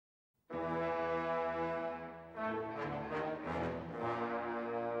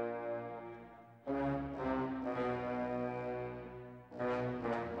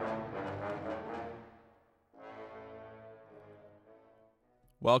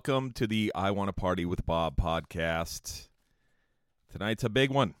Welcome to the I Want to Party with Bob podcast. Tonight's a big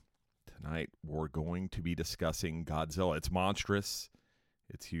one. Tonight we're going to be discussing Godzilla. It's monstrous.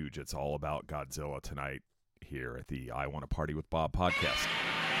 It's huge. It's all about Godzilla tonight here at the I Want to Party with Bob podcast.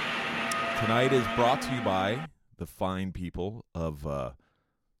 Tonight is brought to you by the fine people of the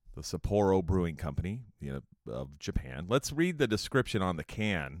Sapporo Brewing Company of Japan. Let's read the description on the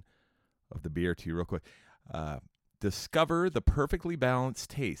can of the beer to you real quick. Discover the perfectly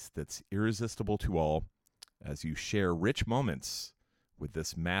balanced taste that's irresistible to all as you share rich moments with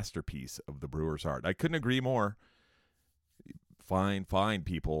this masterpiece of the brewer's art. I couldn't agree more. Fine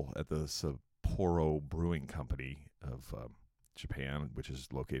people at the Sapporo Brewing Company of Japan, which is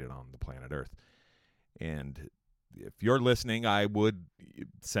located on the planet Earth. And if you're listening, I would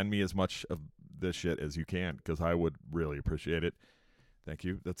send me as much of this shit as you can because I would really appreciate it. Thank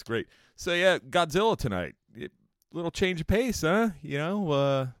you. That's great. So, yeah, Godzilla tonight. Little change of pace, huh?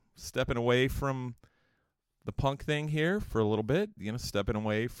 Stepping away from the punk thing here for a little bit. Stepping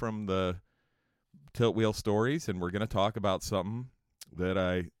away from the tilt wheel stories, and we're going to talk about something.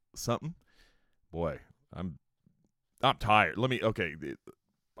 Boy, I'm tired.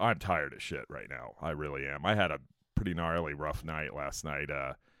 I'm tired of shit right now. I really am. I had a pretty gnarly rough night last night.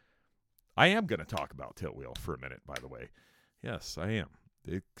 I am going to talk about tilt wheel for a minute, by the way. Yes, I am.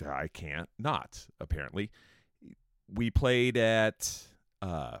 I can't not, apparently. We played at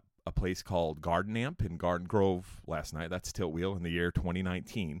a place called Garden Amp in Garden Grove last night. That's Tilt Wheel in the year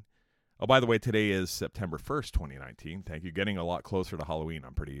 2019. Oh, by the way, today is September 1st, 2019. Thank you. Getting a lot closer to Halloween.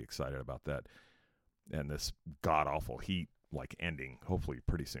 I'm pretty excited about that. And this god-awful heat, ending, hopefully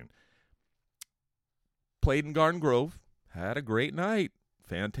pretty soon. Played in Garden Grove. Had a great night.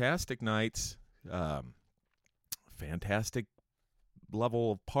 Fantastic nights. Fantastic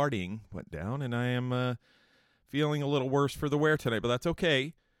level of partying went down, and I am... feeling a little worse for the wear tonight, but that's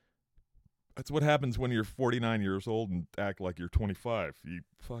okay. That's what happens when you're 49 years old and act like you're 25. You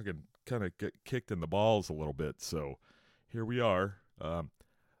fucking kind of get kicked in the balls a little bit. So here we are.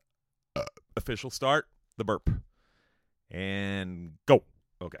 Official start, the burp. And go.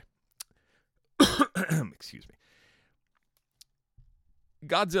 Okay. Excuse me.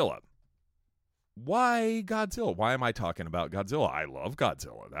 Godzilla. Why Godzilla? Why am I talking about Godzilla? I love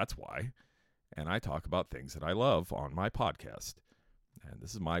Godzilla. That's why. And I talk about things that I love on my podcast. And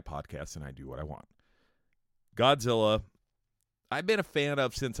this is my podcast, and I do what I want. Godzilla, I've been a fan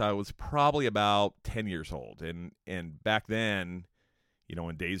of since I was probably about 10 years old. And back then,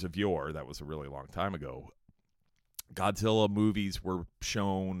 in days of yore, that was a really long time ago, Godzilla movies were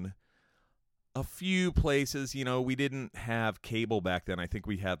shown a few places. We didn't have cable back then. I think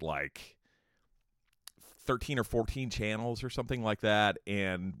we had 13 or 14 channels or something like that,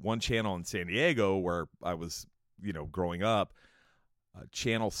 and one channel in San Diego where I was, growing up,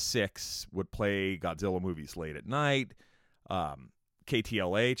 Channel 6 would play Godzilla movies late at night.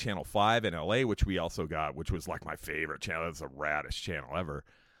 KTLA, Channel 5 in LA, which we also got, which was my favorite channel. It's the raddest channel ever.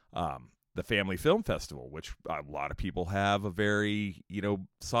 The Family Film Festival, which a lot of people have a very,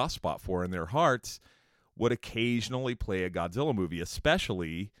 soft spot for in their hearts, would occasionally play a Godzilla movie,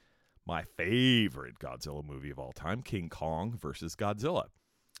 especially my favorite Godzilla movie of all time, King Kong versus Godzilla.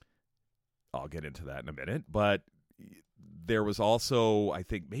 I'll get into that in a minute. But there was also, I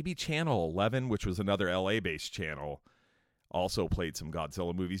think, maybe Channel 11, which was another LA-based channel, also played some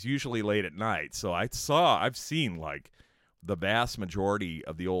Godzilla movies, usually late at night. So I've seen, the vast majority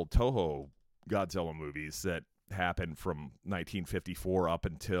of the old Toho Godzilla movies that happened from 1954 up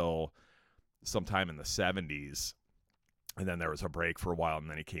until sometime in the 70s. And then there was a break for a while, and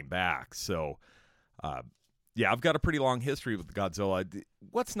then he came back. So, I've got a pretty long history with Godzilla.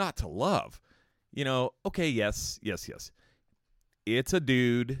 What's not to love? Okay, yes. It's a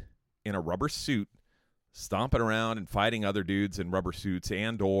dude in a rubber suit stomping around and fighting other dudes in rubber suits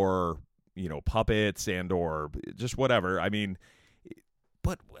and or, puppets and or just whatever. I mean,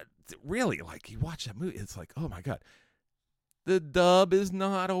 but really, you watch that movie, it's oh, my God. The dub is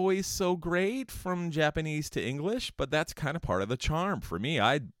not always so great from Japanese to English, but that's kind of part of the charm for me.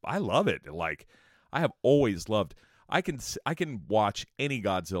 I love it. I have always loved. I can watch any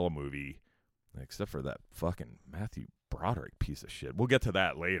Godzilla movie, except for that fucking Matthew Broderick piece of shit. We'll get to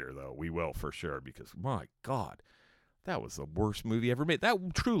that later, though. We will for sure, because my God, that was the worst movie ever made. That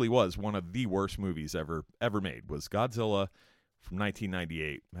truly was one of the worst movies ever made. Was Godzilla from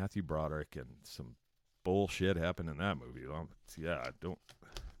 1998? Matthew Broderick and some bullshit happened in that movie. God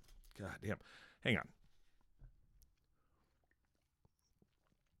damn. Hang on.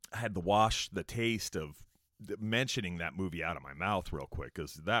 I had to wash the taste of mentioning that movie out of my mouth real quick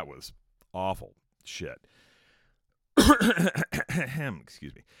because that was awful shit.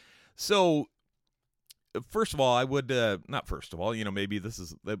 Excuse me. So, first of all, I would, not first of all, maybe this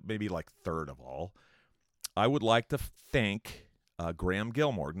is, maybe like third of all, I would like to thank Graham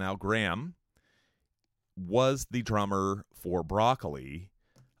Gilmore. Now, Graham was the drummer for Broccoli,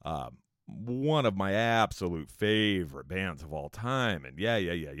 one of my absolute favorite bands of all time. And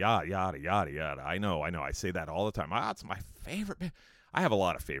yada, yada. I know. I say that all the time. It's my favorite band. I have a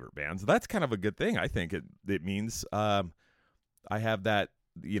lot of favorite bands. That's kind of a good thing. I think it means I have that,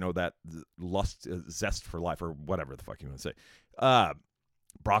 that lust, zest for life, or whatever the fuck you want to say.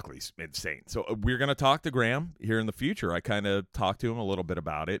 Broccoli's insane. So we're going to talk to Graham here in the future. I kind of talked to him a little bit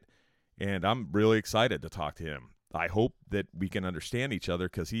about it, and I'm really excited to talk to him. I hope that we can understand each other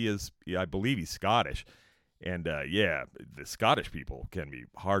because I believe he's Scottish. And, the Scottish people can be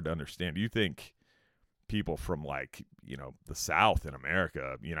hard to understand. You think people from, the South in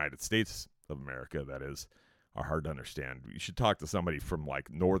America, United States of America, that is, are hard to understand. You should talk to somebody from,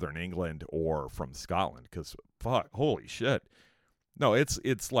 Northern England or from Scotland because, fuck, holy shit. No,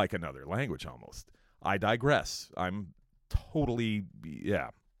 it's like another language almost. I digress. I'm totally,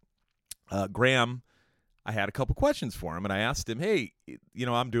 Graham, I had a couple questions for him, and I asked him, hey,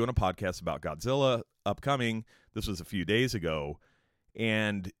 I'm doing a podcast about Godzilla upcoming. This was a few days ago.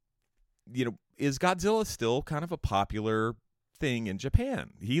 And, is Godzilla still kind of a popular thing in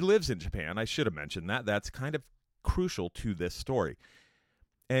Japan? He lives in Japan. I should have mentioned that. That's kind of crucial to this story.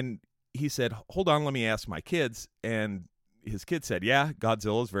 And he said, hold on, let me ask my kids. And his kid said, yeah,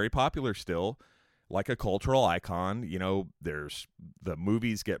 Godzilla is very popular still, like a cultural icon. There's the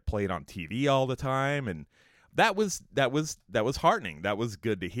movies get played on TV all the time, and that was heartening. That was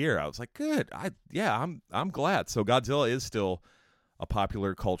good to hear. I was like, good. I'm glad. So Godzilla is still a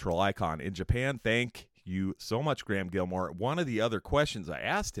popular cultural icon in Japan. Thank you so much, Graham Gilmore. One of the other questions I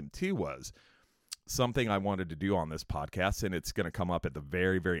asked him too was something I wanted to do on this podcast, and it's going to come up at the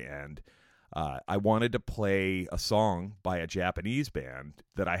very, very end. I wanted to play a song by a Japanese band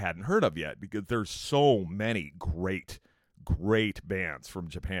that I hadn't heard of yet because there's so many great bands from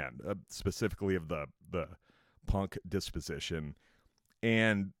Japan, specifically of the punk disposition.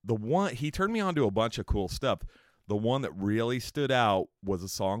 And the one, he turned me on to a bunch of cool stuff. The one that really stood out was a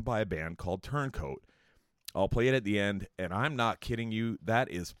song by a band called Turncoat. I'll play it at the end, and I'm not kidding you.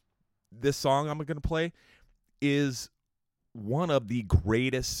 This song I'm going to play is one of the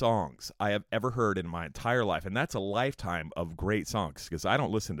greatest songs I have ever heard in my entire life. And that's a lifetime of great songs because I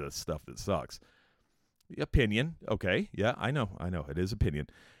don't listen to stuff that sucks. Opinion. Okay. Yeah, I know. It is opinion.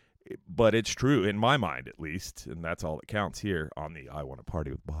 But it's true in my mind, at least. And that's all that counts here on the I Want to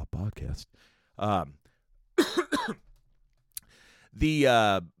Party with Bob podcast.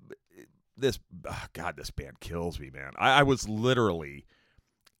 This band kills me, man. I was literally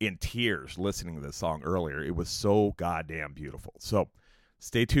in tears listening to this song earlier. It was so goddamn beautiful. So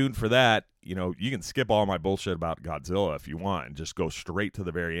stay tuned for that. You can skip all my bullshit about Godzilla if you want and just go straight to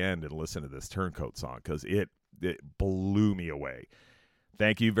the very end and listen to this Turncoat song because it blew me away.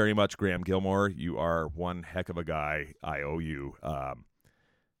 Thank you very much, Graham Gilmore. You are one heck of a guy. I owe you,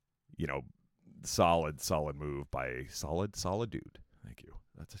 solid move by a solid dude. Thank you.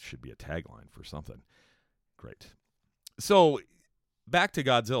 That should be a tagline for something. Great. So back to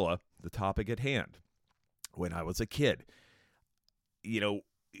Godzilla, the topic at hand. When I was a kid, you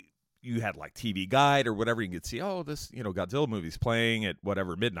had like TV Guide or whatever. You could see, this, Godzilla movie's playing at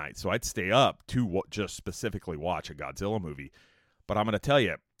whatever midnight. So I'd stay up to just specifically watch a Godzilla movie. But I'm going to tell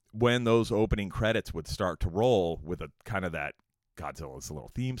you, when those opening credits would start to roll with a kind of that Godzilla's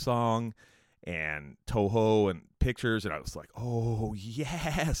little theme song and Toho and pictures, and I was like, oh,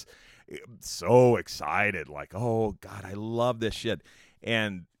 yes. So excited. Like, oh, God, I love this shit.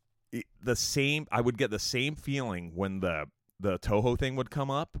 And I would get the same feeling when the Toho thing would come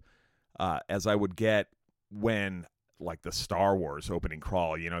up as I would get when, like, the Star Wars opening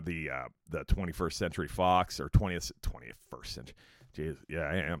crawl, the 21st Century Fox or 21st Century. Jeez, yeah,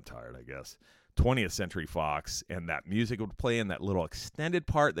 I am tired, I guess. 20th Century Fox, and that music would play in that little extended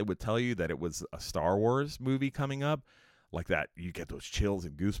part that would tell you that it was a Star Wars movie coming up. Like that, you get those chills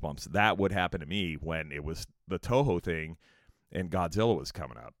and goosebumps. That would happen to me when it was the Toho thing and Godzilla was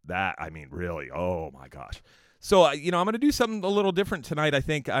coming up. That, I mean, really, oh my gosh. So, I'm going to do something a little different tonight. I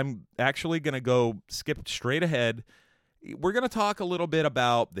think I'm actually going to go skip straight ahead. We're going to talk a little bit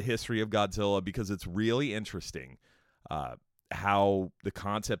about the history of Godzilla because it's really interesting how the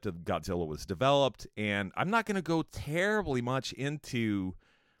concept of Godzilla was developed. And I'm not going to go terribly much into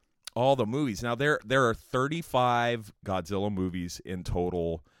all the movies. Now, there are 35 Godzilla movies in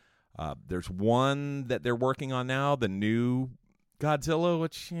total. There's one that they're working on now, the new Godzilla,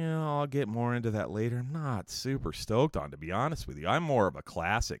 which, I'll get more into that later, I'm not super stoked on, to be honest with you. I'm more of a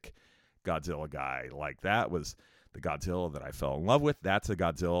classic Godzilla guy. Like, that was the Godzilla that I fell in love with. That's a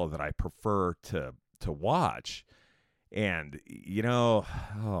Godzilla that I prefer to watch. And,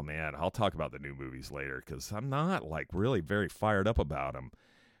 oh man, I'll talk about the new movies later because I'm not like really very fired up about them.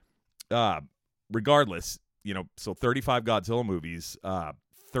 Regardless, so 35 Godzilla movies,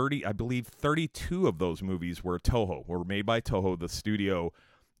 32 of those movies were made by Toho,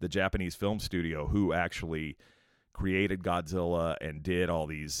 the Japanese film studio, who actually created Godzilla and did all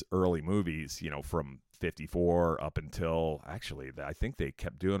these early movies, from 54 up until, actually, I think they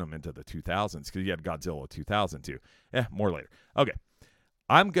kept doing them into the 2000s because you had Godzilla 2000 too. More later. Okay.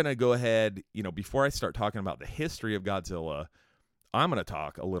 I'm going to go ahead, before I start talking about the history of Godzilla, I'm going to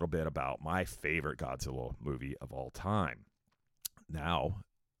talk a little bit about my favorite Godzilla movie of all time. Now,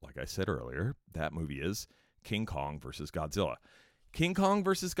 like I said earlier, that movie is King Kong vs. Godzilla. King Kong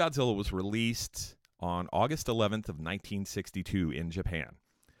vs. Godzilla was released on August 11th of 1962 in Japan.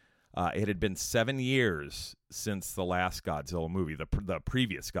 It had been 7 years since the last Godzilla movie, the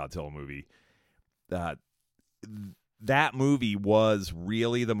previous Godzilla movie. That movie was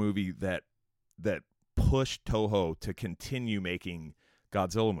really the movie that pushed Toho to continue making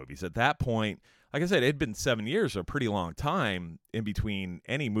Godzilla movies. At that point, like I said, it had been 7 years, a pretty long time in between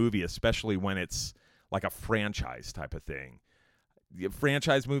any movie, especially when it's like a franchise type of thing.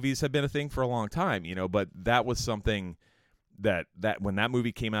 Franchise movies have been a thing for a long time, but that was something that when that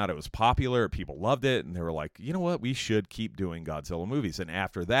movie came out, it was popular, people loved it, and they were like, you know what, we should keep doing Godzilla movies. And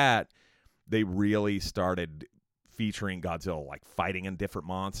after that, they really started featuring Godzilla, like fighting a different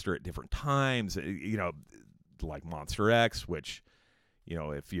monster at different times, like Monster X, which,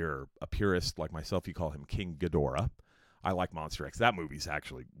 if you're a purist like myself, you call him King Ghidorah. I like Monster X. That movie's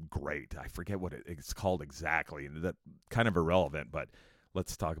actually great. I forget what it's called exactly, and that kind of irrelevant, but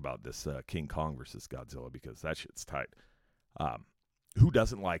let's talk about this King Kong versus Godzilla because that shit's tight. Who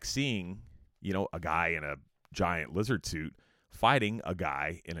doesn't like seeing, a guy in a giant lizard suit fighting a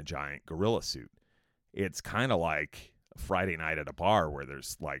guy in a giant gorilla suit? It's kind of like a Friday night at a bar where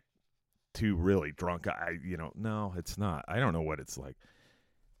there's like two really drunk guys. No, it's not. I don't know what it's like.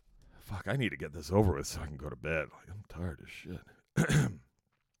 Fuck, I need to get this over with so I can go to bed. Like, I'm tired as shit.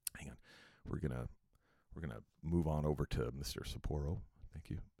 Hang on. We're gonna move on over to Mr. Sapporo. Thank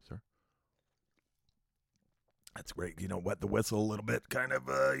you, sir. That's great. Wet the whistle a little bit, kind of,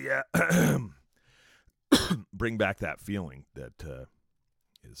 yeah. Bring back that feeling that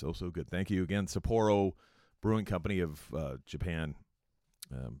is oh so good. Thank you again, Sapporo Brewing Company of Japan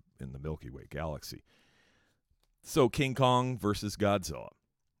in the Milky Way galaxy. So, King Kong versus Godzilla.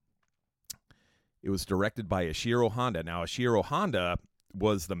 It was directed by Ishiro Honda. Now, Ishiro Honda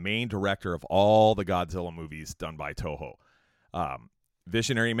was the main director of all the Godzilla movies done by Toho.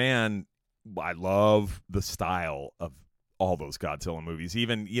 Visionary man. I love the style of all those Godzilla movies.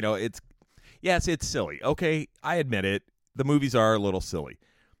 Even, it's silly. Okay, I admit it. The movies are a little silly,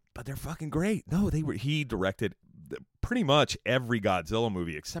 but they're fucking great. No, he directed pretty much every Godzilla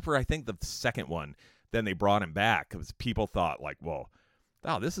movie except for I think the second one. Then they brought him back because people thought like, well,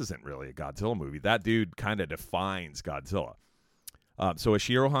 oh, this isn't really a Godzilla movie. That dude kind of defines Godzilla. So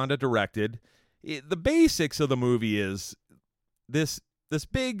Ishiro Honda directed. The basics of the movie is this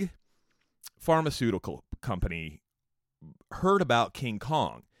big pharmaceutical company heard about King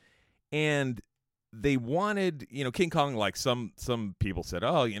Kong, and they wanted, King Kong, like some people said,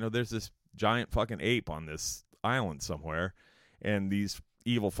 oh, there's this giant fucking ape on this island somewhere, and these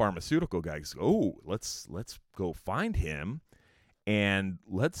evil pharmaceutical guys go, oh, let's go find him, and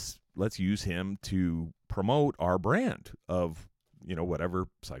let's use him to promote our brand of, whatever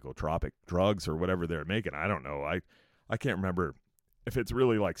psychotropic drugs or whatever they're making. I don't know. I can't remember if it's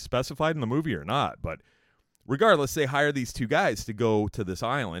really like specified in the movie or not, but regardless, they hire these two guys to go to this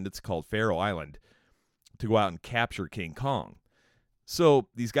island. It's called Faro Island, to go out and capture King Kong. So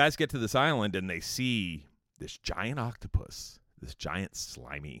these guys get to this island and they see this giant octopus, this giant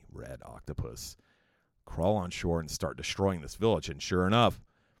slimy red octopus, crawl on shore and start destroying this village. And sure enough,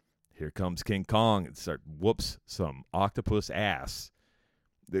 here comes King Kong and whoops some octopus ass.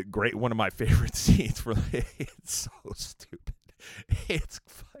 One of my favorite scenes. It's so stupid. It's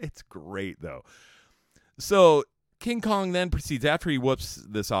great though. So King Kong then proceeds, after he whoops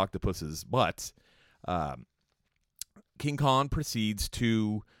this octopus's butt, King Kong proceeds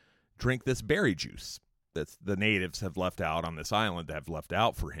to drink this berry juice that the natives have left out on this island, have left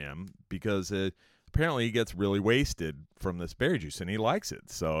out for him, because apparently he gets really wasted from this berry juice and he likes it.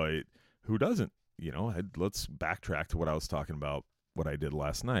 So who doesn't? Let's backtrack to what I was talking about, what I did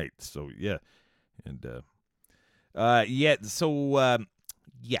last night. So yeah, and Yeah.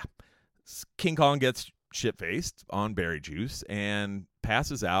 King Kong gets shit-faced on berry juice and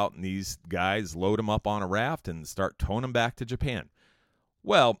passes out, and these guys load him up on a raft and start towing him back to Japan.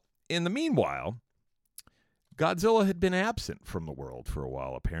 Well, in the meanwhile, Godzilla had been absent from the world for a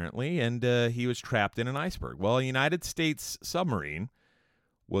while, apparently, and he was trapped in an iceberg. Well, a United States submarine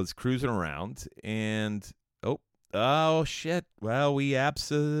was cruising around, and oh shit! Well, we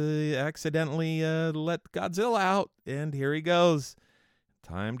accidentally let Godzilla out, and here he goes.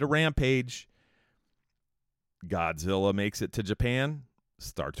 Time to rampage. Godzilla makes it to Japan,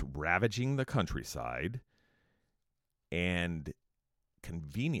 starts ravaging the countryside, and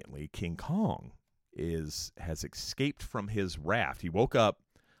conveniently, King Kong has escaped from his raft. He woke up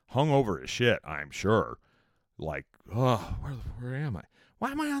hungover as shit, I'm sure. Like, oh, where am I?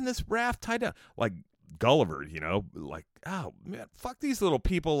 Why am I on this raft tied up? Like Gulliver, like, oh man, fuck these little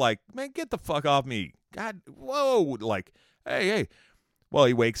people. Like, man, get the fuck off me. God, whoa. Like, hey. Well,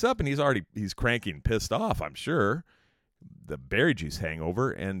 he wakes up and he's cranky and pissed off, I'm sure. The berry juice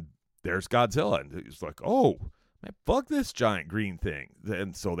hangover, and there's Godzilla. And he's like, oh, man, fuck this giant green thing.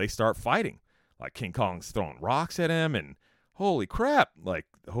 And so they start fighting. Like, King Kong's throwing rocks at him, and holy crap. Like,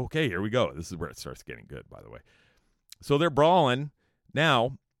 okay, here we go. This is where it starts getting good, by the way. So they're brawling.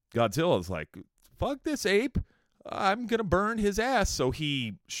 Now, Godzilla's like, fuck this ape. I'm going to burn his ass. So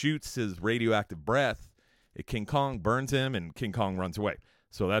he shoots his radioactive breath at King Kong, burns him, and King Kong runs away.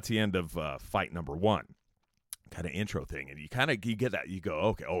 So that's the end of fight number one. Kind of intro thing. And you get that. You go,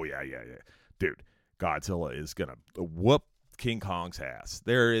 okay, oh, yeah. Dude, Godzilla is going to whoop King Kong's ass.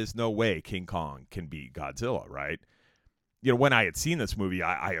 There is no way King Kong can beat Godzilla, right? When I had seen this movie,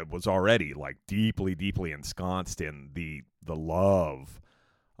 I was already like deeply, deeply ensconced in the love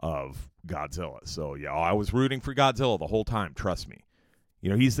of Godzilla. So yeah, I was rooting for Godzilla the whole time. Trust me.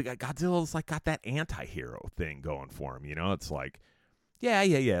 He's the guy. Godzilla's like got that anti-hero thing going for him. It's like,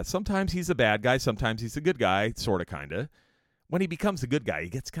 yeah. Sometimes he's a bad guy. Sometimes he's a good guy, sort of, kind of. When he becomes a good guy, he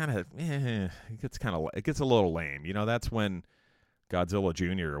gets it gets a little lame. That's when Godzilla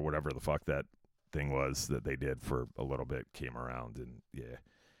Jr. or whatever the fuck that thing was that they did for a little bit came around, and yeah.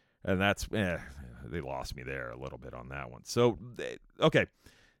 And that's, they lost me there a little bit on that one. So, okay.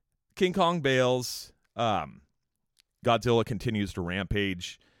 King Kong bails. Godzilla continues to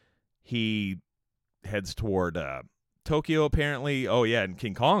rampage. He heads toward Tokyo, apparently. Oh, yeah, and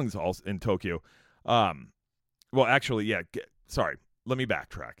King Kong's also in Tokyo. Well, actually, yeah, sorry. Let me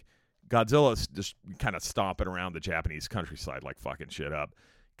backtrack. Godzilla's just kind of stomping around the Japanese countryside like fucking shit up.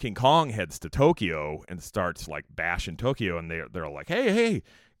 King Kong heads to Tokyo and starts like bashing Tokyo, and they're like, hey,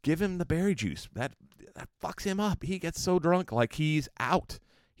 give him the berry juice. That fucks him up. He gets so drunk, like he's out.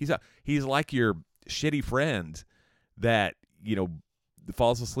 He's out. He's like your shitty friend that,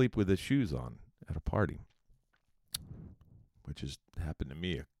 falls asleep with his shoes on at a party, which has happened to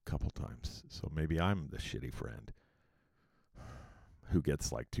me a couple times. So maybe I'm the shitty friend who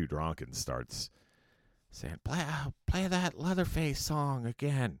gets like too drunk and starts saying, play that Leatherface song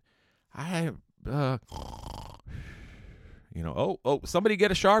again. Somebody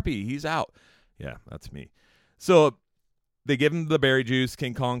get a Sharpie. He's out. Yeah, that's me. So they give him the berry juice.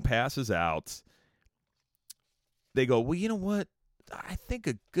 King Kong passes out. They go, well, you know what? I think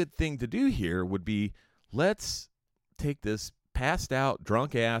a good thing to do here would be, let's take this passed out,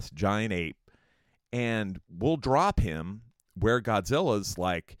 drunk ass giant ape, and we'll drop him where Godzilla's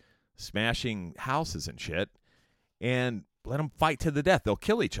like smashing houses and shit, and let them fight to the death. They'll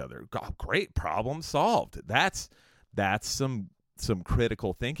kill each other. Oh, great, problem solved. That's some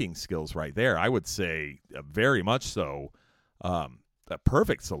critical thinking skills right there. I would say very much so. A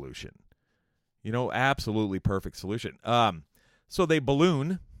perfect solution. Absolutely perfect solution. So they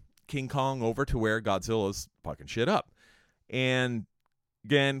balloon King Kong over to where Godzilla's fucking shit up. And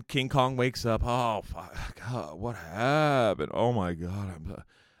again, King Kong wakes up. Oh, fuck, what happened? Oh, my God.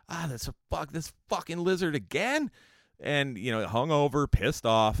 This fucking lizard again? And, hungover, pissed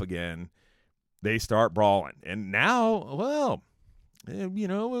off again. They start brawling. And now, well,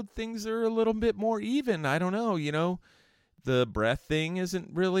 things are a little bit more even. I don't know, the breath thing isn't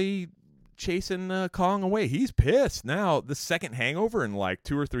really chasing Kong away. He's pissed now. The second hangover in like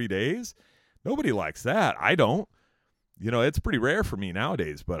 2 or 3 days. Nobody likes that. I don't. It's pretty rare for me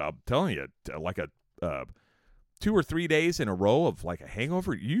nowadays, but I'm telling you, like a 2 or 3 days in a row of like a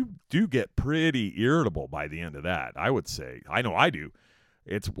hangover, you do get pretty irritable by the end of that, I would say. I know I do.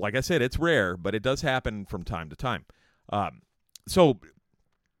 It's like I said, it's rare, but it does happen from time to time. So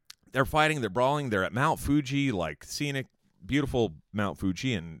they're fighting, they're brawling, they're at Mount Fuji, like scenic, beautiful Mount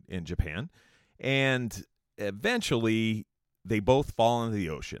Fuji in Japan. And eventually they both fall into the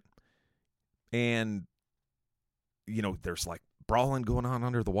ocean. And there's like brawling going on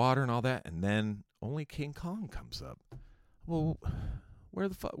under the water and all that, and then only King Kong comes up. Well,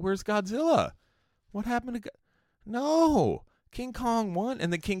 where's Godzilla? What happened to No, King Kong won,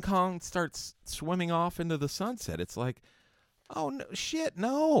 and then King Kong starts swimming off into the sunset. It's like, oh, no, shit,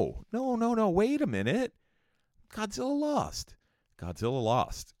 no, wait a minute. Godzilla lost. Godzilla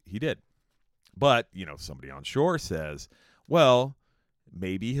lost. He did. But, somebody on shore says, well,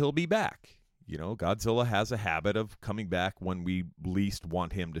 maybe he'll be back. Godzilla has a habit of coming back when we least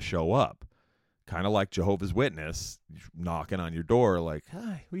want him to show up. Kind of like Jehovah's Witness knocking on your door like,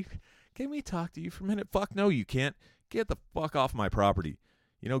 hi, can we talk to you for a minute? Fuck no, you can't. Get the fuck off my property.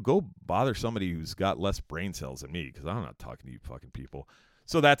 Go bother somebody who's got less brain cells than me, because I'm not talking to you fucking people.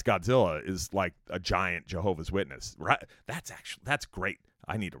 So that's Godzilla, is like a giant Jehovah's Witness. Right? That's great.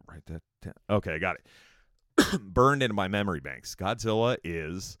 I need to write that down. Okay, I got it. Burned into my memory banks. Godzilla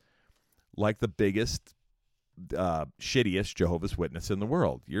is like the biggest, shittiest Jehovah's Witness in the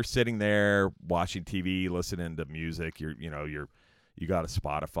world. You're sitting there watching TV, listening to music. You got a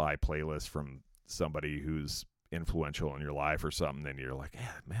Spotify playlist from somebody who's influential in your life or something, and you're like,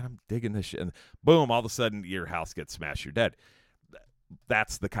 yeah, man, I'm digging this shit. And boom, all of a sudden your house gets smashed, you're dead.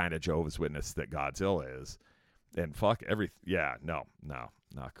 That's the kind of Jehovah's Witness that Godzilla is. And fuck no,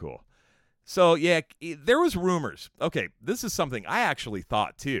 not cool. So yeah, there was rumors. Okay, this is something I actually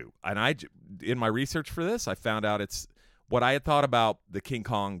thought too, and in my research for this, I found out it's what I had thought about the King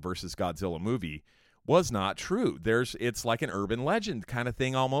Kong versus Godzilla movie was not true. It's like an urban legend kind of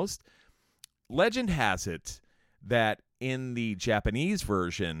thing almost. Legend has it that in the Japanese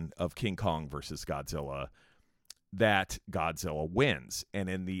version of King Kong versus Godzilla, that Godzilla wins. And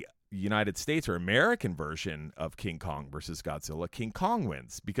in the United States or American version of King Kong versus Godzilla, King Kong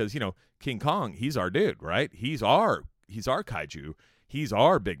wins. Because, King Kong, he's our dude, right? He's our kaiju. He's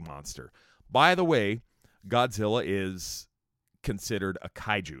our big monster. By the way, Godzilla is considered a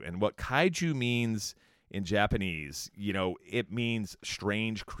kaiju. And what kaiju means in Japanese, it means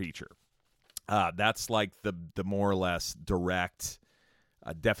strange creature. That's like the more or less direct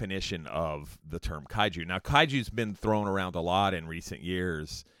definition of the term kaiju. Now, kaiju's been thrown around a lot in recent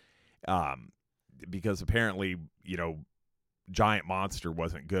years because apparently, giant monster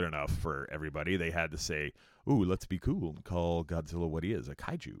wasn't good enough for everybody. They had to say, ooh, let's be cool and call Godzilla what he is, a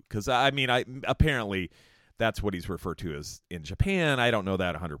kaiju. Because, apparently that's what he's referred to as in Japan. I don't know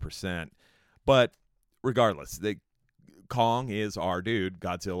that 100%. But regardless, Kong is our dude.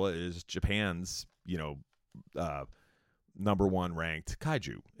 Godzilla is Japan's, number one ranked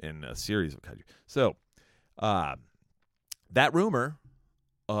kaiju in a series of kaiju. So, that rumor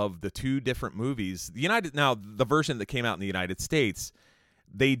of the two different movies, the version that came out in the United States,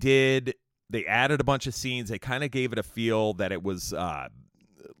 they added a bunch of scenes. They kind of gave it a feel that it was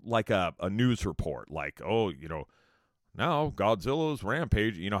like a news report, like, now Godzilla's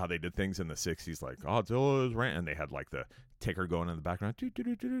rampage. You know how they did things in the 60s, like Godzilla's and they had like the ticker going in the background.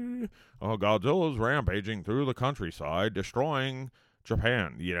 Oh, Godzilla's rampaging through the countryside, destroying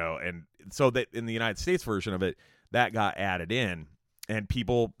Japan, and so that in the United States version of it, that got added in, and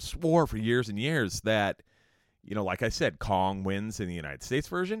people swore for years and years that, like I said, Kong wins in the United States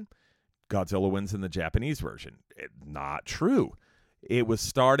version, Godzilla wins in the Japanese version. Not true. It was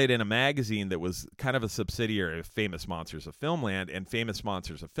started in a magazine that was kind of a subsidiary of Famous Monsters of Filmland, and Famous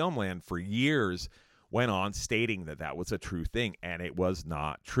Monsters of Filmland for years went on stating that was a true thing, and it was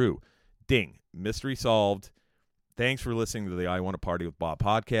not true. Ding. Mystery solved. Thanks for listening to the I Want to Party with Bob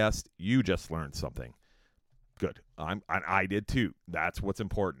podcast. You just learned something. Good. I did too. That's what's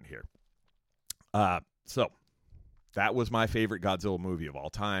important here. So that was my favorite Godzilla movie of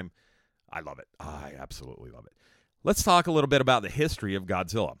all time. I love it. I absolutely love it. Let's talk a little bit about the history of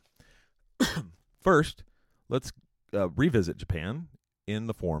Godzilla. First, let's revisit Japan in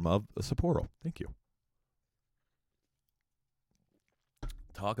the form of a Sapporo. Thank you.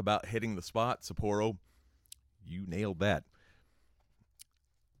 Talk about hitting the spot, Sapporo. You nailed that.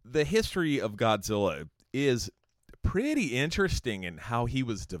 The history of Godzilla is pretty interesting in how he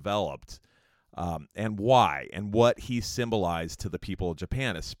was developed, and why, and what he symbolized to the people of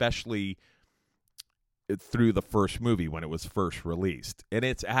Japan, especially through the first movie when it was first released. And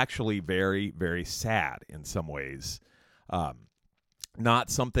it's actually very, very sad in some ways. Not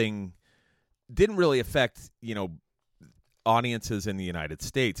something, didn't really affect, audiences in the United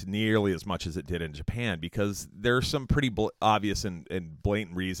States nearly as much as it did in Japan, because there are some pretty obvious and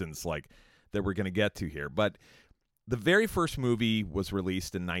blatant reasons like that we're going to get to here. But the very first movie was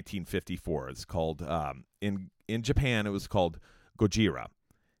released in 1954. It's called, in Japan, it was called Gojira.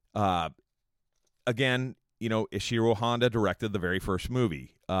 Again, Ishiro Honda directed the very first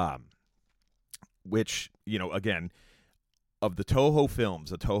movie. which, again, of the Toho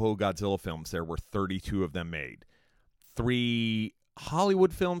films, the Toho Godzilla films, there were 32 of them made. 3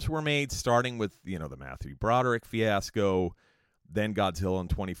 Hollywood films were made, starting with, the Matthew Broderick fiasco, then Godzilla in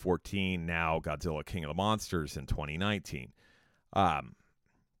 2014, now Godzilla King of the Monsters in 2019.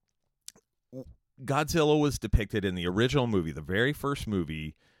 Godzilla was depicted in the original movie, the very first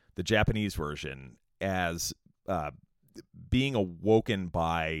movie, the Japanese version, as being awoken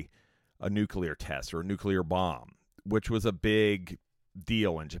by a nuclear test or a nuclear bomb, which was a big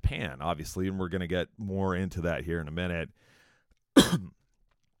deal in Japan, obviously, and we're going to get more into that here in a minute.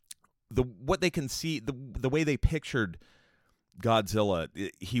 What they can see, the way they pictured Godzilla,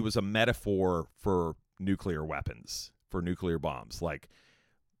 he was a metaphor for nuclear weapons, for nuclear bombs, like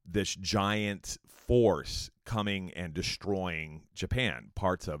this giant force coming and destroying Japan,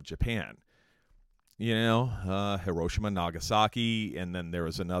 parts of Japan. Hiroshima, Nagasaki, and then there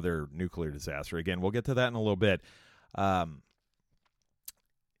was another nuclear disaster. Again, we'll get to that in a little bit.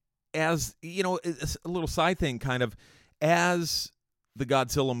 As, it's a little side thing, kind of, as the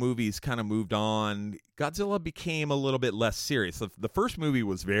Godzilla movies kind of moved on, Godzilla became a little bit less serious. The first movie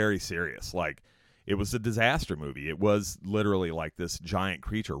was very serious. Like, it was a disaster movie. It was literally like this giant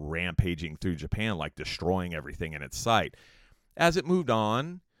creature rampaging through Japan, like destroying everything in its sight. As it moved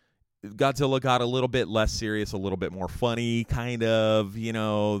on, Godzilla got a little bit less serious, a little bit more funny, kind of.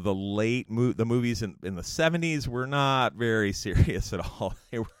 The movies in the 70s were not very serious at all.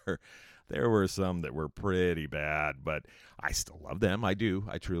 There were some that were pretty bad, but I still love them. I do.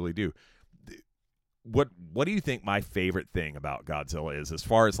 I truly do. What do you think my favorite thing about Godzilla is, as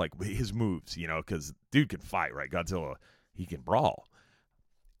far as like his moves, because dude can fight, right? Godzilla, he can brawl.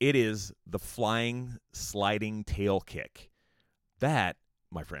 It is the flying, sliding tail kick. That,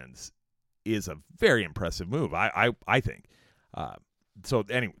 my friends, is a very impressive move, I think. So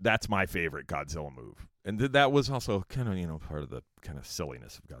anyway, that's my favorite Godzilla move. And that was also kind of, part of the kind of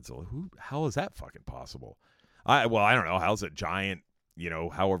silliness of Godzilla. How is that fucking possible? I don't know. How's a giant,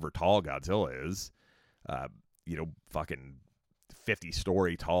 however tall Godzilla is, fucking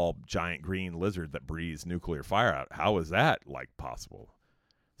 50-story tall giant green lizard that breathes nuclear fire out. How is that, like, possible?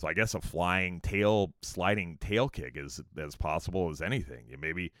 So I guess a flying tail, sliding tail kick is as possible as anything.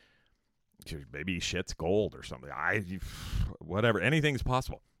 Maybe shit's gold or something. Whatever. Anything's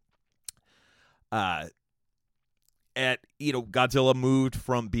possible. Godzilla moved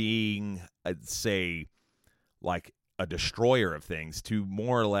from being, I'd say, like a destroyer of things to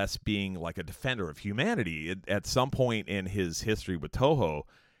more or less being like a defender of humanity. At some point in his history with Toho,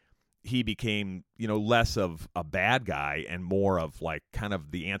 he became, less of a bad guy and more of like kind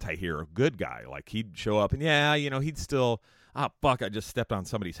of the anti-hero good guy. Like, he'd show up and he'd still, fuck, I just stepped on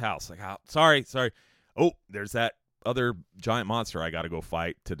somebody's house. Like, sorry. Oh, there's that other giant monster I got to go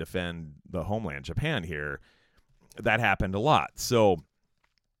fight to defend the homeland, Japan here. That happened a lot. So,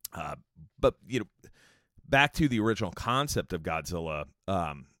 but, back to the original concept of Godzilla,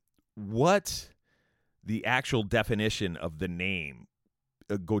 what the actual definition of the name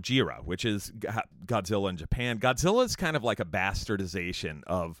Gojira, which is Godzilla in Japan. Godzilla is kind of like a bastardization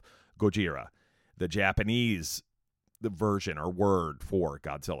of Gojira, the Japanese version or word for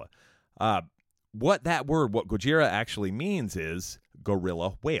Godzilla. What Gojira actually means is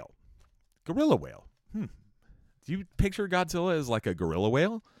gorilla whale. Gorilla whale. Do you picture Godzilla as like a gorilla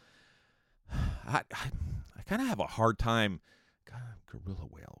whale? I kind of have a hard time. God, gorilla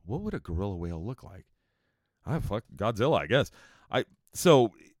whale. What would a gorilla whale look like? Fuck Godzilla, I guess.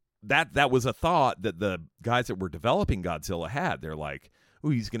 So that was a thought that the guys that were developing Godzilla had. They're like,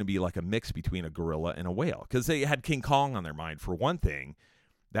 oh, he's going to be like a mix between a gorilla and a whale, because they had King Kong on their mind for one thing.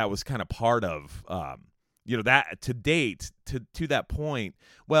 That was kind of part of that to date to that point.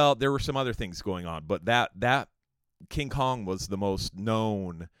 Well, there were some other things going on, but that King Kong was the most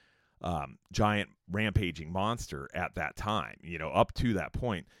known giant rampaging monster at that time. Up to that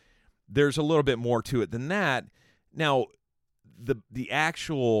point, there's a little bit more to it than that. Now, the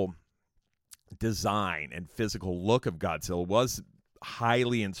actual design and physical look of Godzilla was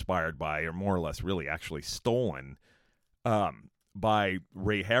highly inspired by, or more or less really actually stolen by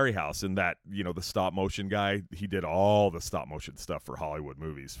Ray Harryhausen, that, the stop motion guy. He did all the stop motion stuff for Hollywood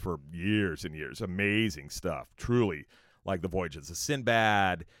movies for years and years. Amazing stuff, truly, like The Voyages of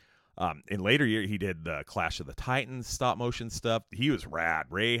Sinbad. In later years, he did the Clash of the Titans stop motion stuff. He was rad.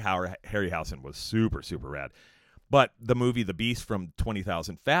 Ray Harryhausen was super, super rad. But the movie The Beast from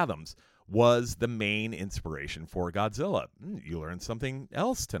 20,000 Fathoms was the main inspiration for Godzilla. You learned something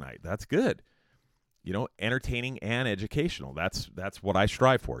else tonight. That's good. Entertaining and educational. That's what I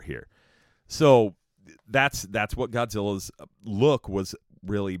strive for here. So that's what Godzilla's look was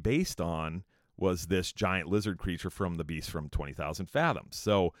really based on, was this giant lizard creature from The Beast from 20,000 Fathoms.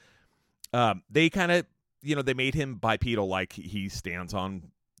 So they kind of, they made him bipedal, like he stands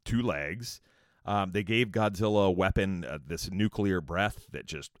on two legs. They gave Godzilla a weapon, this nuclear breath that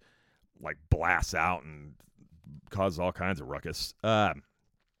just like blasts out and causes all kinds of ruckus.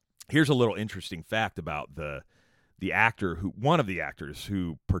 Here's a little interesting fact about the actor one of the actors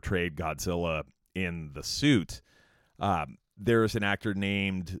who portrayed Godzilla in the suit. There's an actor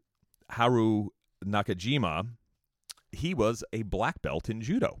named Haru Nakajima. He was a black belt in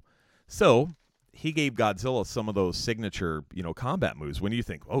judo. So he gave Godzilla some of those signature, combat moves. When you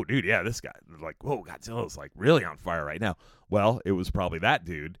think, oh, dude, yeah, this guy, like, whoa, Godzilla's like really on fire right now. Well, it was probably that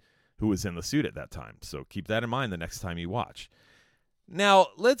dude who was in the suit at that time. So keep that in mind the next time you watch. Now,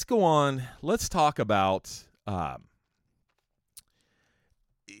 let's go on. Let's talk about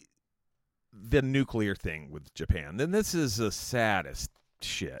the nuclear thing with Japan. Then this is the saddest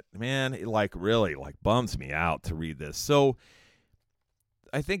shit, man. It really bums me out to read this. So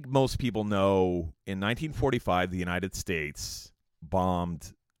I think most people know in 1945, the United States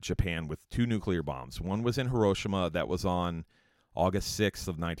bombed Japan with 2 nuclear bombs. One was in Hiroshima. That was on August 6th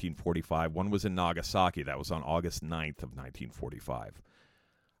of 1945. One was in Nagasaki. That was on August 9th of 1945.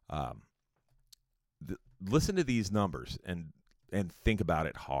 Listen to these numbers and think about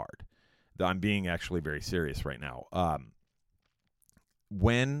it hard. I'm being actually very serious right now.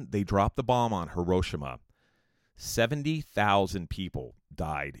 When they dropped the bomb on Hiroshima, 70,000 people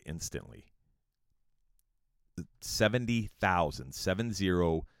died instantly. 70,000,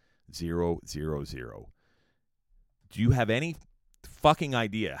 70,000. Do you have any fucking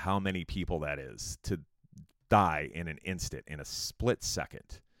idea how many people that is to die in an instant, in a split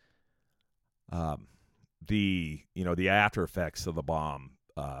second? The after effects of the bomb,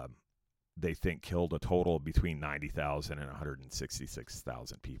 they think killed a total of between 90,000 and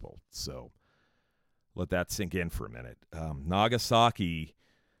 166,000 people. So let that sink in for a minute. Nagasaki,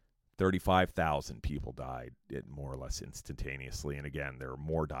 35,000 people died more or less instantaneously. And again, there were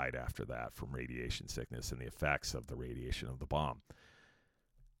more died after that from radiation sickness and the effects of the radiation of the bomb.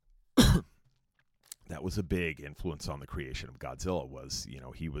 That was a big influence on the creation of Godzilla.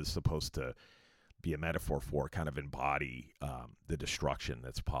 He was supposed to be a metaphor for, kind of embody the destruction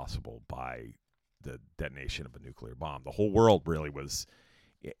that's possible by the detonation of a nuclear bomb. The whole world really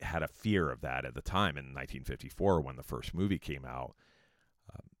had a fear of that at the time in 1954 when the first movie came out.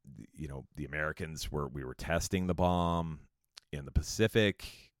 The Americans we were testing the bomb in the Pacific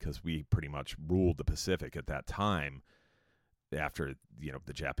because we pretty much ruled the Pacific at that time after,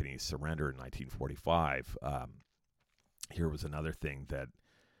 the Japanese surrender in 1945. Here was another thing that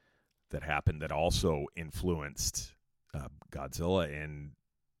happened that also influenced Godzilla. In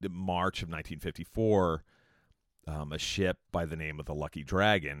March of 1954, a ship by the name of the Lucky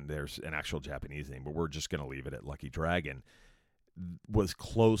Dragon, there's an actual Japanese name, but we're just going to leave it at Lucky Dragon, was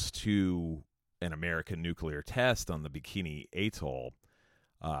close to an American nuclear test on the Bikini Atoll.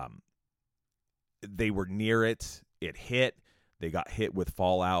 They were near it. It hit. They got hit with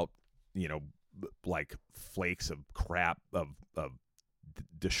fallout, like flakes of crap, of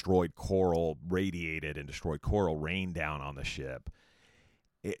destroyed coral, radiated and destroyed coral rained down on the ship.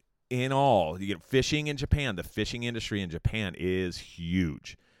 In all, fishing in Japan, the fishing industry in Japan is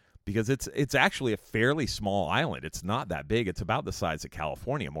huge because it's actually a fairly small island. It's not that big. It's about the size of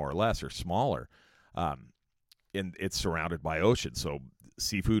California, more or less, or smaller. And it's surrounded by ocean. So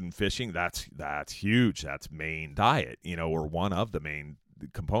seafood and fishing, that's huge. That's main diet, or one of the main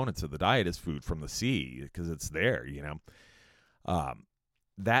components of the diet is food from the sea because it's there,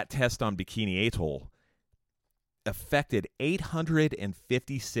 That test on Bikini Atoll affected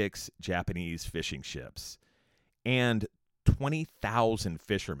 856 Japanese fishing ships, and 20,000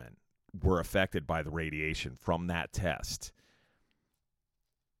 fishermen were affected by the radiation from that test.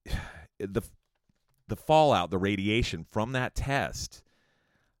 The fallout, the radiation from that test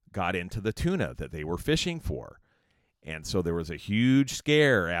got into the tuna that they were fishing for. And so there was a huge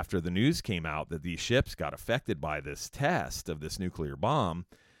scare after the news came out that these ships got affected by this test of this nuclear bomb,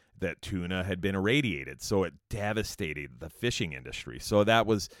 that tuna had been irradiated. So it devastated the fishing industry. So that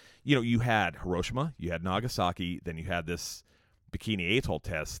was, you had Hiroshima, you had Nagasaki, then you had this Bikini Atoll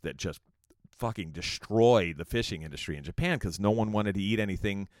test that just fucking destroyed the fishing industry in Japan because no one wanted to eat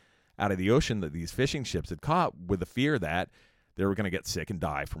anything out of the ocean that these fishing ships had caught, with the fear that they were going to get sick and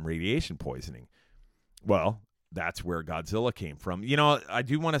die from radiation poisoning. Well, that's where Godzilla came from. I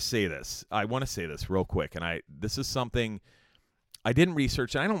do want to say this. I want to say this real quick, and this is something I didn't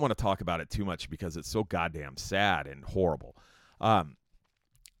research, and I don't want to talk about it too much because it's so goddamn sad and horrible.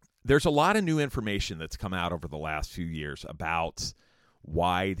 There's a lot of new information that's come out over the last few years about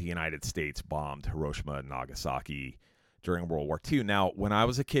why the United States bombed Hiroshima and Nagasaki during World War II. Now, when I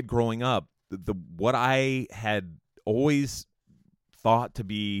was a kid growing up, what I had always thought to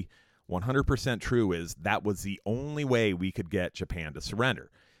be 100% true is that was the only way we could get Japan to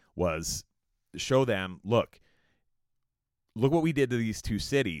surrender, was show them, look what we did to these two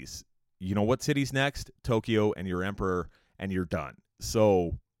cities. You know what city's next? Tokyo, and your emperor, and you're done.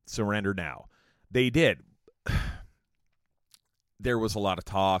 So surrender now. They did. There was a lot of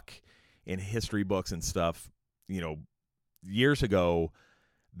talk in history books and stuff, years ago,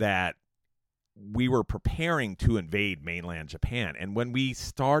 that we were preparing to invade mainland Japan. And when we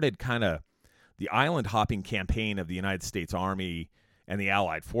started kind of the island hopping campaign of the United States Army and the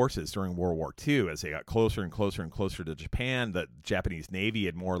Allied forces during World War II, as they got closer and closer and closer to Japan, the Japanese Navy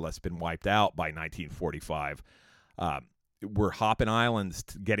had more or less been wiped out by 1945. We're hopping islands,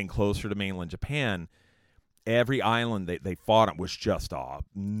 getting closer to mainland Japan. Every island they fought on was just a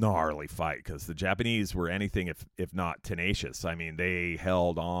gnarly fight, because the Japanese were anything if not tenacious. I mean, they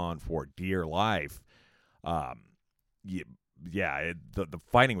held on for dear life. The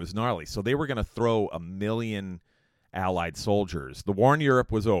fighting was gnarly. So they were going to throw 1 million Allied soldiers. The war in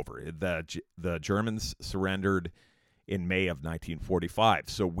Europe was over. The Germans surrendered in May of 1945.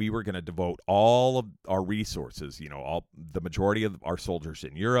 So we were going to devote all of our resources, the majority of our soldiers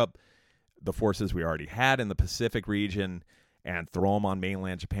in Europe, the forces we already had in the Pacific region, and throw them on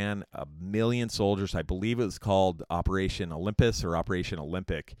mainland Japan. 1 million soldiers. I believe it was called Operation Olympus or Operation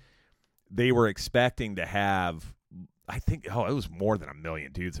Olympic. They were expecting to have, I think, it was more than 1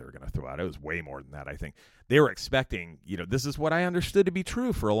 million dudes they were going to throw out. It was way more than that, I think. They were expecting, this is what I understood to be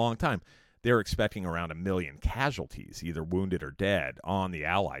true for a long time. They were expecting around 1 million casualties, either wounded or dead, on the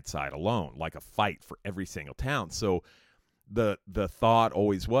Allied side alone, like a fight for every single town. So the thought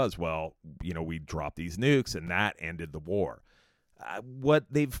always was, we dropped these nukes and that ended the war. What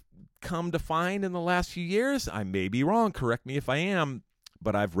they've come to find in the last few years, I may be wrong, correct me if I am,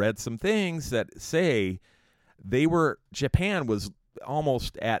 but I've read some things that say Japan was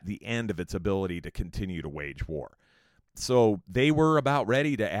almost at the end of its ability to continue to wage war. So they were about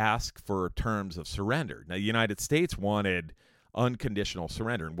ready to ask for terms of surrender. Now, the United States wanted unconditional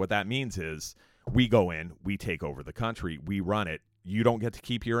surrender, and what that means is, we go in, we take over the country, we run it. You don't get to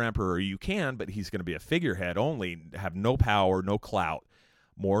keep your emperor. You can, but he's going to be a figurehead only, have no power, no clout,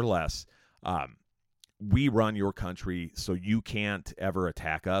 more or less. We run your country, so you can't ever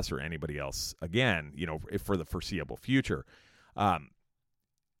attack us or anybody else again, for the foreseeable future.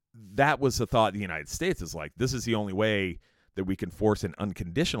 That was the thought of the United States, is like, this is the only way that we can force an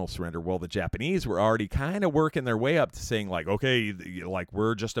unconditional surrender. Well, the Japanese were already kind of working their way up to saying, like, okay, like,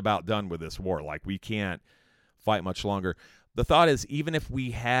 we're just about done with this war. Like, we can't fight much longer. The thought is, even if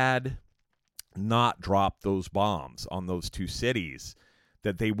we had not dropped those bombs on those two cities,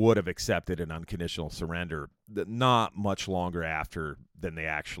 that they would have accepted an unconditional surrender not much longer after than they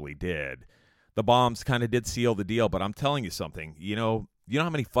actually did. The bombs kind of did seal the deal, but I'm telling you something, you know how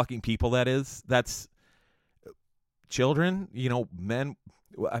many fucking people that is? That's children, men.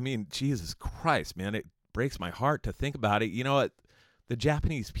 I mean, Jesus Christ, man, it breaks my heart to think about it. The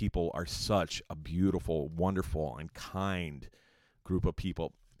Japanese people are such a beautiful, wonderful, and kind group of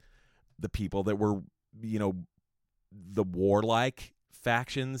people. The people that were, the warlike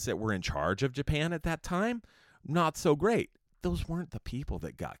factions that were in charge of Japan at that time, not so great. Those weren't the people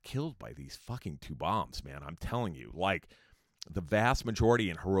that got killed by these fucking two bombs, man. I'm telling you, like, the vast majority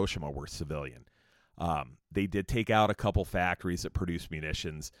in Hiroshima were civilian. They did take out a couple factories that produced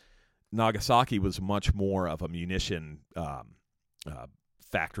munitions. Nagasaki was much more of a munition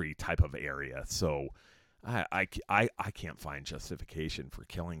factory type of area. So I can't find justification for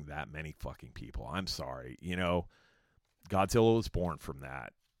killing that many fucking people. I'm sorry. Godzilla was born from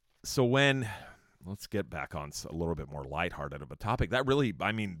that. So let's get back on a little bit more lighthearted of a topic. That really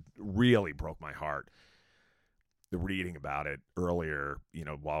broke my heart. The reading about it earlier,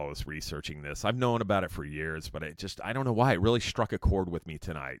 while I was researching this. I've known about it for years, but I don't know why. It really struck a chord with me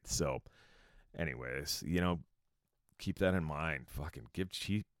tonight. So anyways, keep that in mind. Fucking give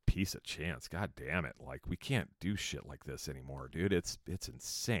Peace a chance. God damn it. Like, we can't do shit like this anymore, dude. It's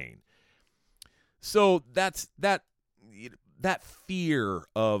insane. So that fear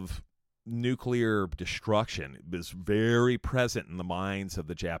of nuclear destruction was very present in the minds of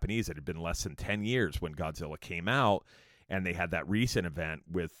the Japanese. It had been less than 10 years when Godzilla came out, and they had that recent event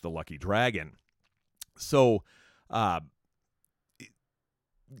with the Lucky Dragon. So Godzilla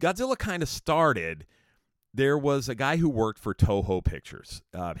kind of started. There was a guy who worked for Toho Pictures.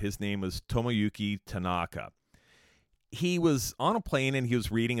 His name was Tomoyuki Tanaka. He was on a plane, and he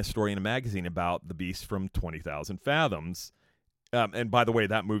was reading a story in a magazine about the beast from 20,000 Fathoms. And by the way,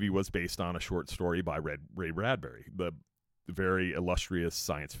 that movie was based on a short story by Ray Bradbury, the very illustrious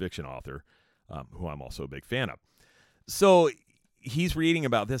science fiction author, who I'm also a big fan of. So he's reading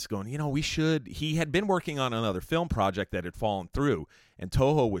about this going, he had been working on another film project that had fallen through, and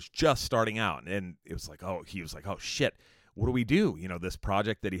Toho was just starting out. And it was like, oh shit, what do we do? This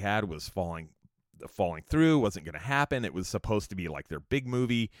project that he had was falling through, wasn't going to happen. It was supposed to be like their big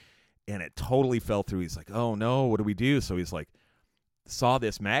movie, and it totally fell through. He's like, oh no, what do we do? So he's like, saw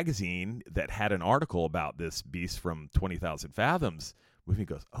this magazine that had an article about this beast from 20,000 Fathoms. He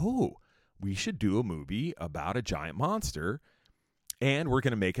goes, oh, we should do a movie about a giant monster, and we're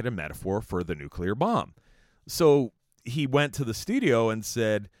going to make it a metaphor for the nuclear bomb. So he went to the studio and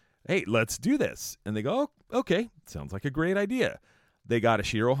said, hey, let's do this. And they go, oh, okay, sounds like a great idea. They got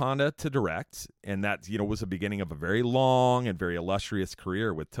Ishiro Honda to direct, and that was the beginning of a very long and very illustrious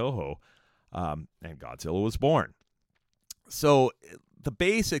career with Toho, and Godzilla was born. So the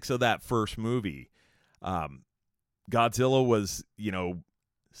basics of that first movie, Godzilla was,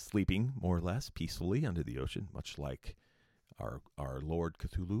 sleeping more or less peacefully under the ocean, much like our Lord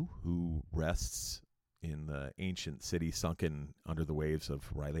Cthulhu, who rests in the ancient city sunken under the waves of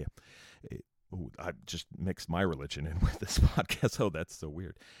R'lyeh. I just mixed my religion in with this podcast. Oh, that's so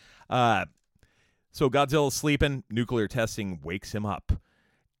weird. So Godzilla's sleeping. Nuclear testing wakes him up,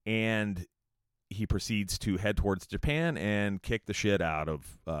 and he proceeds to head towards Japan and kick the shit out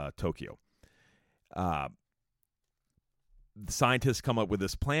of Tokyo. The scientists come up with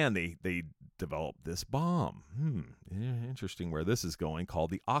this plan. They develop this bomb. Interesting where this is going,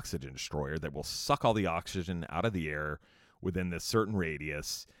 called the Oxygen Destroyer, that will suck all the oxygen out of the air within this certain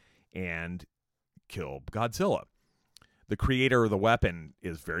radius and kill Godzilla. The creator of the weapon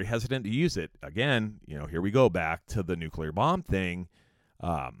is very hesitant to use it. Again, here we go back to the nuclear bomb thing.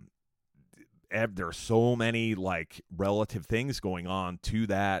 There are so many relative things going on to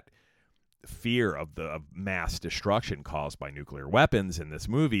that fear of mass destruction caused by nuclear weapons in this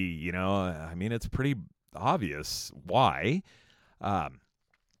movie. It's pretty obvious why.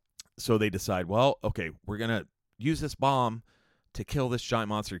 So they decide, well, okay, we're going to use this bomb to kill this giant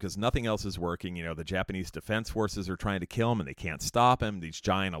monster because nothing else is working. The Japanese defense forces are trying to kill him and they can't stop him. These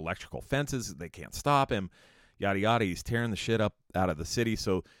giant electrical fences, they can't stop him. Yada, yada. He's tearing the shit up out of the city.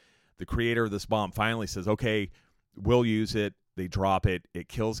 So the creator of this bomb finally says, okay, we'll use it. They drop it. It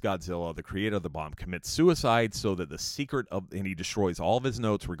kills Godzilla. The creator of the bomb commits suicide so that the secret and he destroys all of his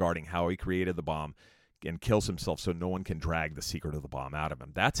notes regarding how he created the bomb and kills himself so no one can drag the secret of the bomb out of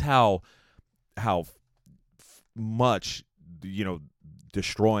him. That's how much,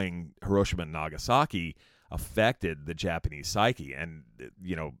 destroying Hiroshima and Nagasaki affected the Japanese psyche. And,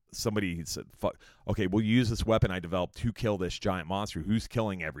 somebody said, okay, we'll use this weapon I developed to kill this giant monster who's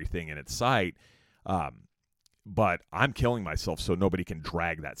killing everything in its sight. But I'm killing myself so nobody can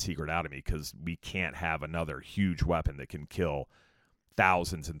drag that secret out of me because we can't have another huge weapon that can kill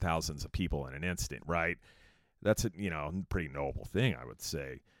thousands and thousands of people in an instant, right? That's a pretty noble thing, I would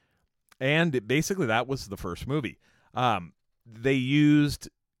say. And basically that was the first movie. They used,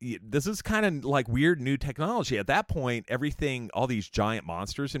 this is kind of like weird new technology. At that point, all these giant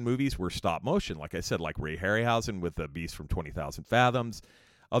monsters in movies were stop motion. Like I said, like Ray Harryhausen with the Beast from 20,000 Fathoms.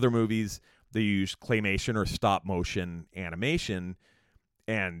 Other movies, they used claymation or stop motion animation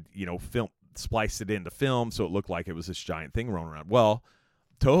and, spliced it into film so it looked like it was this giant thing rolling around. Well,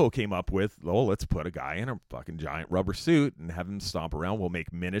 Toho came up with, let's put a guy in a fucking giant rubber suit and have him stomp around. We'll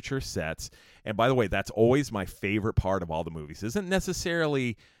make miniature sets. And by the way, that's always my favorite part of all the movies. Isn't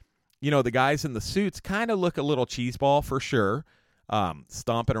necessarily, the guys in the suits kind of look a little cheeseball for sure,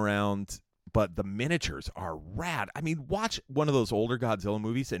 stomping around, but the miniatures are rad. I mean, watch one of those older Godzilla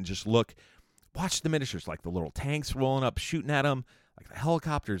movies and just watch the miniatures, like the little tanks rolling up, shooting at them, like the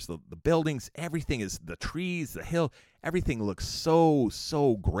helicopters, the buildings, everything is, the trees, the hill, everything looks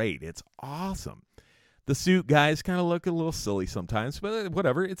so great. It's awesome. The suit guys kind of look a little silly sometimes, but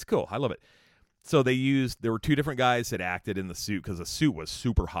whatever, it's cool. I love it. So there were two different guys that acted in the suit because the suit was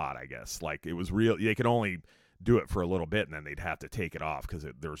super hot, I guess. Like it was real. They could only do it for a little bit and then they'd have to take it off because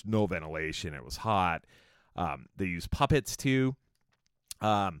there was no ventilation. It was hot. They used puppets too.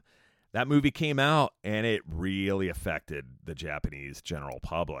 That movie came out and it really affected the Japanese general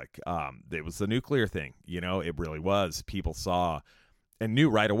public. It was the nuclear thing, it really was. People saw and knew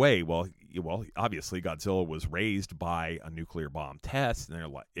right away. Well, obviously Godzilla was raised by a nuclear bomb test, and they're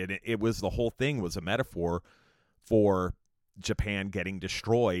like, it was, the whole thing was a metaphor for Japan getting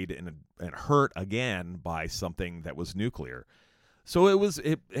destroyed and hurt again by something that was nuclear. So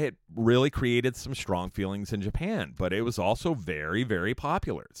it really created some strong feelings in Japan, but it was also very, very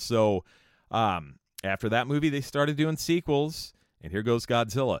popular. So after that movie, they started doing sequels. And here goes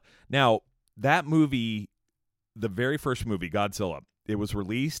Godzilla. Now, that movie, the very first movie, Godzilla, it was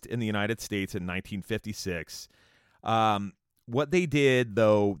released in the United States in 1956. What they did,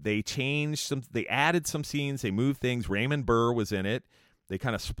 though, they added some scenes, they moved things. Raymond Burr was in it. They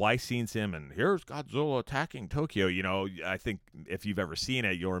kind of splice scenes him, and here's Godzilla attacking Tokyo. You know, I think if you've ever seen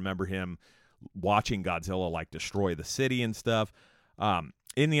it, you'll remember him watching Godzilla, like, destroy the city and stuff.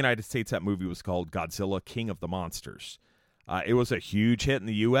 In the United States, that movie was called Godzilla, King of the Monsters. It was a huge hit in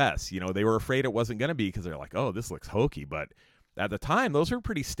the U.S. You know, they were afraid it wasn't going to be because they're like, oh, this looks hokey. But at the time, those were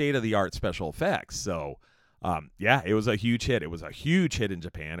pretty state-of-the-art special effects. So, yeah, it was a huge hit. It was a huge hit in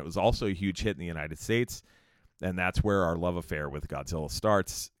Japan. It was also a huge hit in the United States. And that's where our love affair with Godzilla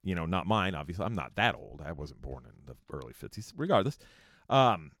starts. You know, not mine, obviously. I'm not that old. I wasn't born in the early 50s. Regardless,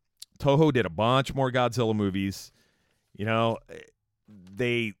 Toho did a bunch more Godzilla movies. You know,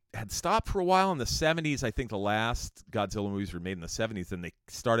 they had stopped for a while in the 70s. I think the last Godzilla movies were made in the 70s, and they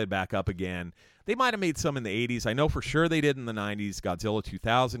started back up again. They might have made some in the 80s. I know for sure they did in the 90s. Godzilla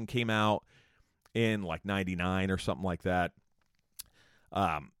 2000 came out in like 99 or something like that.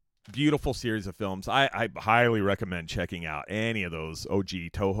 Beautiful series of films. I highly recommend checking out any of those OG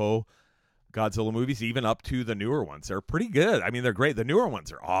Toho Godzilla movies, even up to the newer ones. They're pretty good. I mean, they're great. The newer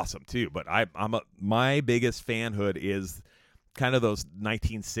ones are awesome too. But my biggest fanhood is kind of those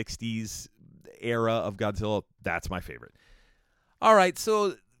 1960s era of Godzilla. That's my favorite. All right,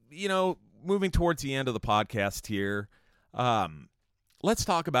 so you know, moving towards the end of the podcast here, let's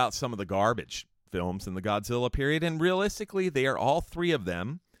talk about some of the garbage films in the Godzilla period. And realistically, they are all three of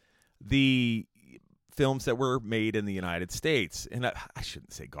them the films that were made in the United States. And I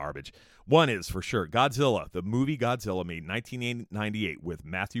shouldn't say garbage. One is for sure Godzilla. The movie Godzilla, made in 1998 with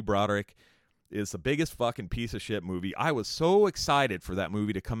Matthew Broderick, is the biggest fucking piece of shit movie. I was so excited for that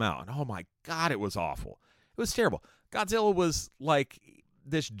movie to come out. And oh my God, it was awful. It was terrible. Godzilla was like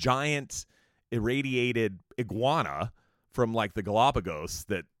this giant irradiated iguana from like the Galapagos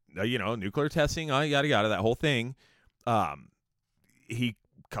that, you know, nuclear testing, yada, yada, that whole thing. He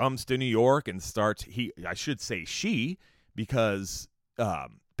comes to New York and starts, I should say she, because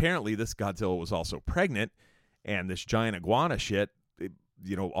apparently this Godzilla was also pregnant, and this giant iguana shit,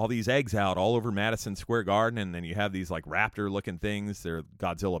 you know, all these eggs out all over Madison Square Garden, and then you have these like raptor-looking things, they're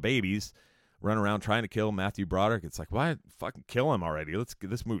Godzilla babies, run around trying to kill Matthew Broderick. It's like, why fucking kill him already?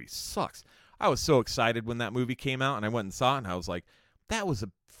 This movie sucks. I was so excited when that movie came out, and I went and saw it, and I was like, that was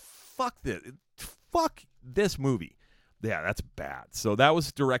fuck this movie. Yeah, that's bad. So that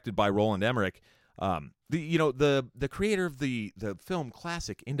was directed by Roland Emmerich, the creator of the film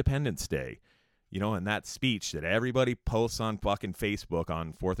classic Independence Day, you know, and that speech that everybody posts on fucking Facebook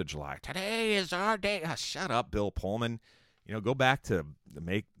on 4th of July. Today is our day. Oh, shut up, Bill Pullman. You know, go back to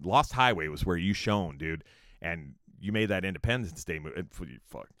Lost Highway was where you shone, dude, and you made that Independence Day movie.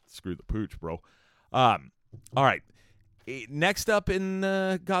 Fuck, screw the pooch, bro. All right. Next up in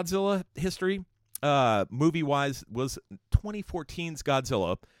Godzilla history, movie-wise, was 2014's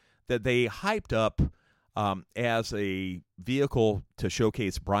Godzilla that they hyped up as a vehicle to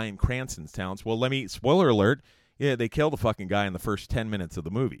showcase Bryan Cranston's talents. Well, spoiler alert, yeah, they kill the fucking guy in the first 10 minutes of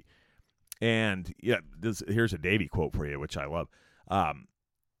the movie. And yeah, here's a Davey quote for you, which I love.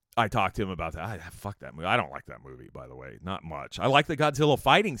 I talked to him about that. Fuck that movie. I don't like that movie, by the way. Not much. I like the Godzilla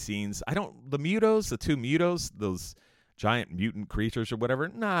fighting scenes. The two Mutos, those giant mutant creatures or whatever,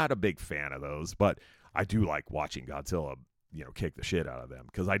 not a big fan of those, but I do like watching Godzilla, you know, kick the shit out of them,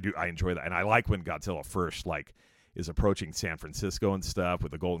 because I enjoy that. And I like when Godzilla first like is approaching San Francisco and stuff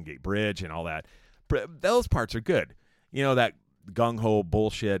with the Golden Gate Bridge and all that. Those parts are good. You know, that gung-ho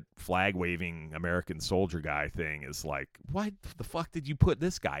bullshit flag waving American soldier guy thing is like, why the fuck did you put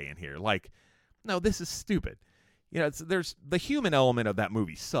this guy in here? Like, no, this is stupid. You know, there's the human element of that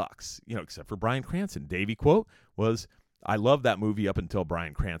movie sucks, you know, except for Bryan Cranston. Davey quote was, I love that movie up until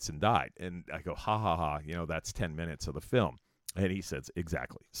Bryan Cranston died. And I go, ha, ha, ha, you know, that's 10 minutes of the film. And he says,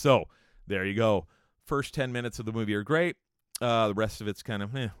 exactly. So there you go. First 10 minutes of the movie are great. The rest of it's kind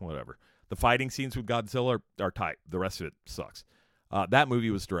of, whatever. The fighting scenes with Godzilla are tight. The rest of it sucks. That movie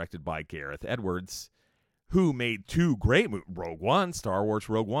was directed by Gareth Edwards, who made two great movies. Star Wars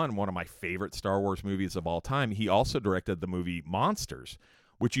Rogue One, one of my favorite Star Wars movies of all time. He also directed the movie Monsters,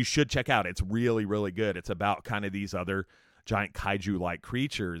 which you should check out. It's really, really good. It's about kind of these other giant kaiju-like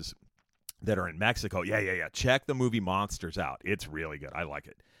creatures that are in Mexico. Yeah. Check the movie Monsters out. It's really good. I like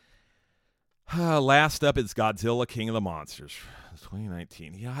it. Last up is Godzilla, King of the Monsters,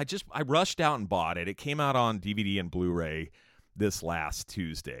 2019. Yeah, I rushed out and bought it. It came out on DVD and Blu-ray this last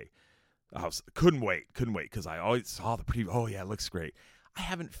Tuesday. Couldn't wait because I always saw the preview. Oh yeah, it looks great. I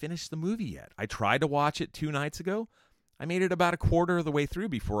haven't finished the movie yet. I tried to watch it 2 nights ago. I made it about a quarter of the way through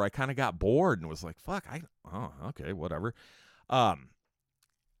before I kind of got bored and was like, fuck, okay, whatever.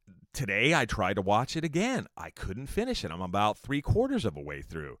 Today I tried to watch it again. I couldn't finish it. I'm about 3/4 of a way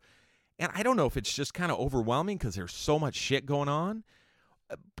through. And I don't know if it's just kind of overwhelming because there's so much shit going on,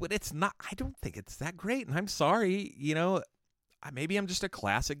 but it's not, I don't think it's that great. And I'm sorry, maybe I'm just a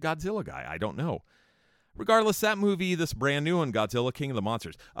classic Godzilla guy. I don't know. Regardless, that movie, this brand new one, Godzilla King of the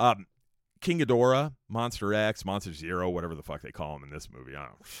Monsters, King Ghidorah, Monster X, Monster Zero, whatever the fuck they call him in this movie. I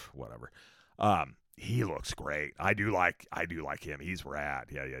don't know, whatever. He looks great. I do like him. He's rad.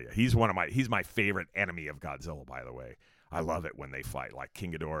 Yeah. He's my favorite enemy of Godzilla, by the way. I love it when they fight. Like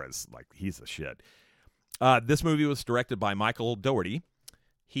King Ghidorah is like, he's the shit. This movie was directed by Michael Dougherty.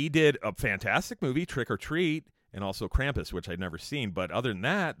 He did a fantastic movie, Trick or Treat, and also Krampus, which I'd never seen. But other than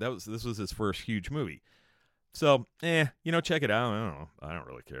that, this was his first huge movie. So, check it out. I don't know. I don't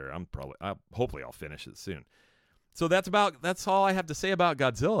really care. Hopefully I'll finish it soon. So that's all I have to say about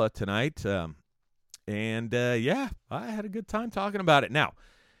Godzilla tonight. I had a good time talking about it. Now,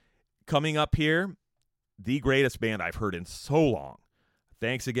 coming up here, the greatest band I've heard in so long.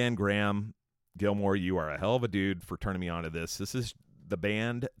 Thanks again, Graham Gilmore. You are a hell of a dude for turning me on to this. This is the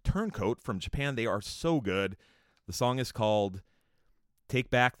band Turncoat from Japan. They are so good. The song is called Take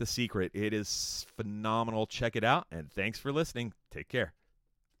Back the Secret. It is phenomenal. Check it out, and thanks for listening. Take care.